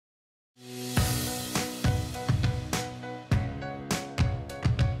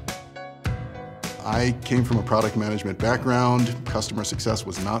I came from a product management background. Customer success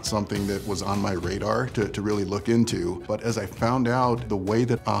was not something that was on my radar to really look into. But as I found out the way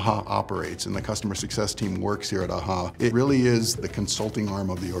that AHA operates and the customer success team works here at AHA, it really is the consulting arm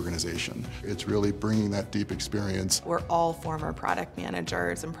of the organization. It's really bringing that deep experience. We're all former product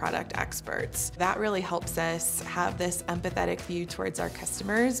managers and product experts. That really helps us have this empathetic view towards our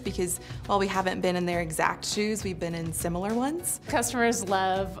customers because while we haven't been in their exact shoes, we've been in similar ones. Customers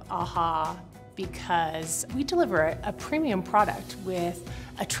love AHA because we deliver a premium product with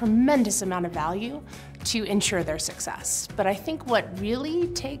a tremendous amount of value to ensure their success. But I think what really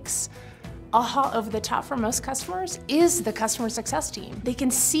takes AHA over the top for most customers is the customer success team. They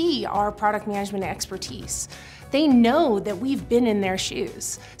can see our product management expertise. They know that we've been in their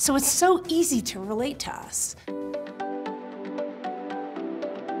shoes. So it's so easy to relate to us.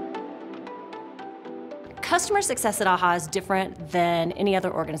 Customer success at AHA is different than any other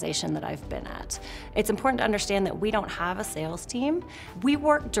organization that I've been at. It's important to understand that we don't have a sales team. We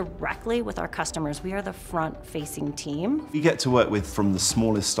work directly with our customers. We are the front-facing team. We get to work with from the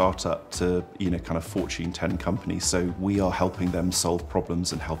smallest startup to kind of Fortune 10 companies, so we are helping them solve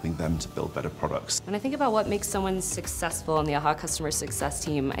problems and helping them to build better products. When I think about what makes someone successful on the AHA customer success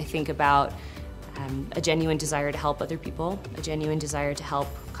team, I think about a genuine desire to help other people, a genuine desire to help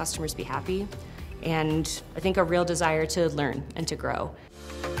customers be happy, and I think a real desire to learn and to grow.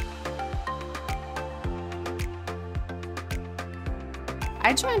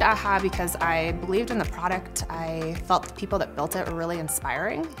 I joined AHA because I believed in the product. I felt the people that built it were really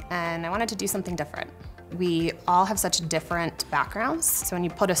inspiring, and I wanted to do something different. We all have such different backgrounds, so when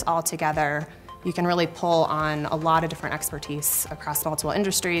you put us all together, you can really pull on a lot of different expertise across multiple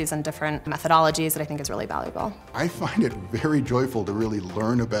industries and different methodologies that I think is really valuable. I find it very joyful to really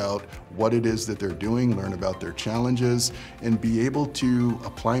learn about what it is that they're doing, learn about their challenges, and be able to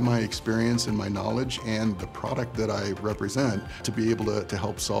apply my experience and my knowledge and the product that I represent to be able to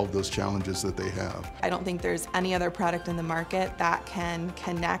help solve those challenges that they have. I don't think there's any other product in the market that can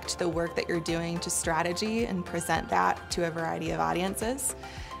connect the work that you're doing to strategy and present that to a variety of audiences.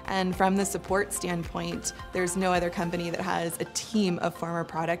 And from the support standpoint, there's no other company that has a team of former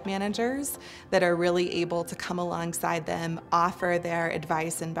product managers that are really able to come alongside them, offer their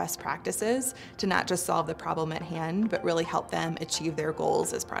advice and best practices to not just solve the problem at hand, but really help them achieve their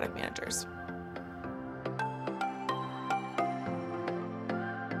goals as product managers.